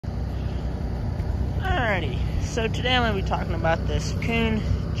Alrighty, so today I'm going to be talking about this Kuhn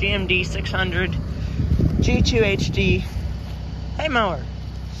GMD 600 G2 HD hay mower.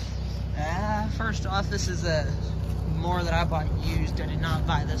 First off, this is a mower that I bought used. I did not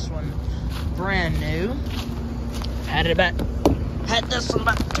buy this one brand new. Had this one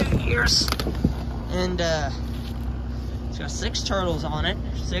about 2 years, and it's got 6 turtles on it,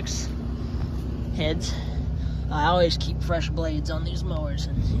 6 heads. I always keep fresh blades on these mowers,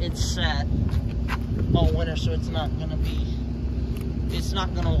 and it's sat all winter, so it's not gonna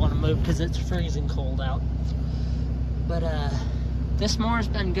want to move because it's freezing cold out. But this mower's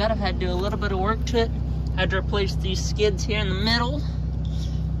been good. I've had to do a little bit of work to it. Had to replace these skids here in the middle.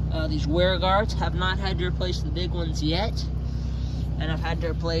 These wear guards. Have not had to replace the big ones yet, and I've had to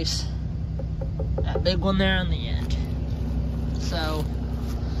replace that big one there on the end. So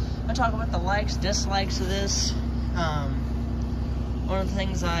I talk about the likes, dislikes of this. One of the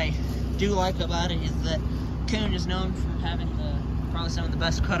things I do like about it is that Kuhn is known for having probably some of the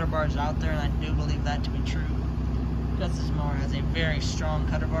best cutter bars out there, and I do believe that to be true, because this mower has a very strong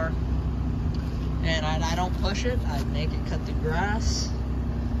cutter bar. And I don't push it. I make it cut the grass.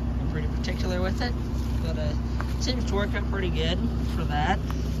 I'm pretty particular with it, but it seems to work out pretty good for that.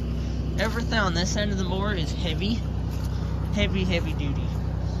 Everything on this end of the mower is heavy duty,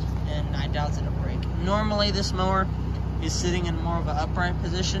 and I doubt it'll break. Normally this mower is sitting in more of an upright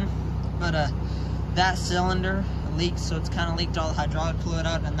position, but that cylinder leaks, so it's kind of leaked all the hydraulic fluid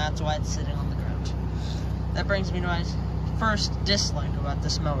out, and that's why it's sitting on the ground. That brings me to my first dislike about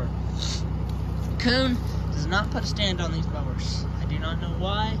this mower. Kuhn does not put a stand on these mowers. I do not know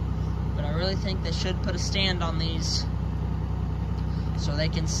why, but I really think they should put a stand on these so they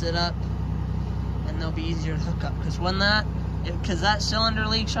can sit up and they'll be easier to hook up. Because that cylinder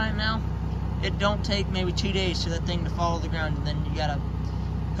leaks right now, it don't take maybe 2 days for that thing to fall to the ground, and then you gotta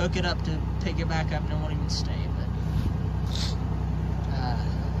hook it up to pick it back up, and it won't even stay. But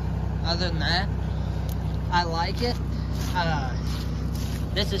other than that, I like it.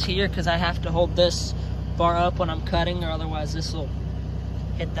 This is here because I have to hold this bar up when I'm cutting, or otherwise this will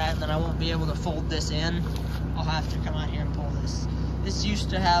hit that, and then I won't be able to fold this in. I'll have to come out here and pull this. This used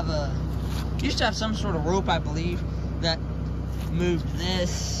to have some sort of rope, I believe, that moved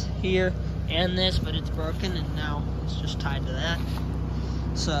this here and this, but it's broken, and now it's just tied to that.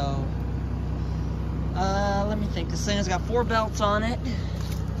 So let me think. This thing has got 4 belts on it.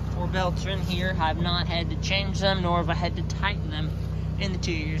 4 belts are in here. I've not had to change them, nor have I had to tighten them in the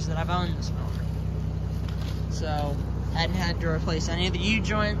 2 years that I've owned this mower. So hadn't had to replace any of the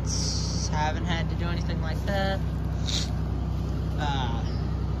U-joints. Haven't had to do anything like that.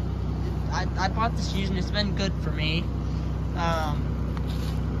 I bought this used, and it's been good for me.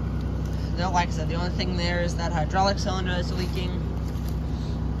 Like I said, the only thing there is that hydraulic cylinder that's leaking,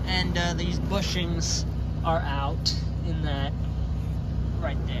 and these bushings are out in that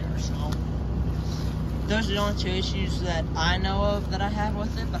right there. So those are the only 2 issues that I know of that I have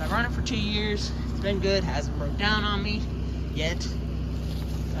with it. But I've run it for 2 years. It's been good. Hasn't broke down on me yet.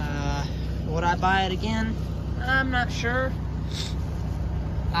 Would I buy it again? I'm not sure.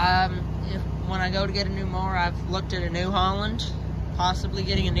 When I go to get a new mower, I've looked at a New Holland, possibly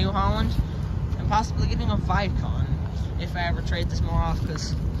getting a New Holland, and possibly getting a Vicon if I ever trade this mower off,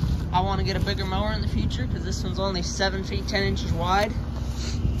 because I want to get a bigger mower in the future, because this one's only 7 feet 10 inches wide.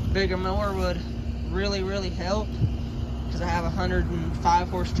 Bigger mower would really help, because I have a 105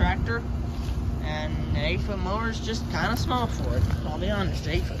 horse tractor, and an 8-foot mower is just kind of small for it. I'll be honest,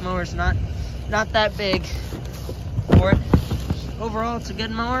 8-foot mower is not that big for it. Overall, it's a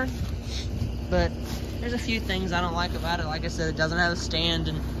good mower, but there's a few things I don't like about it. Like I said, it doesn't have a stand,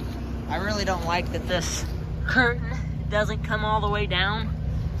 and I really don't like that this curtain doesn't come all the way down.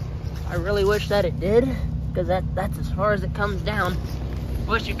 I really wish that it did, because that's as far as it comes down.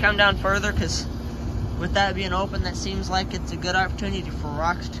 Wish it'd come down further, because with that being open, that seems like it's a good opportunity for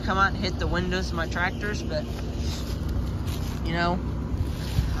rocks to come out and hit the windows of my tractors. But you know,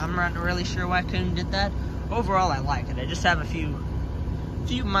 I'm not really sure why Kuhn did that. Overall, I like it. I just have a few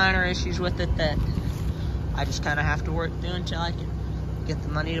minor issues with it that I just kind of have to work through until I can get the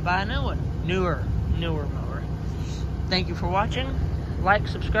money to buy a new one, newer mower. Thank you for watching. Like,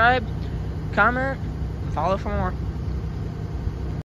 subscribe, comment, and follow for more.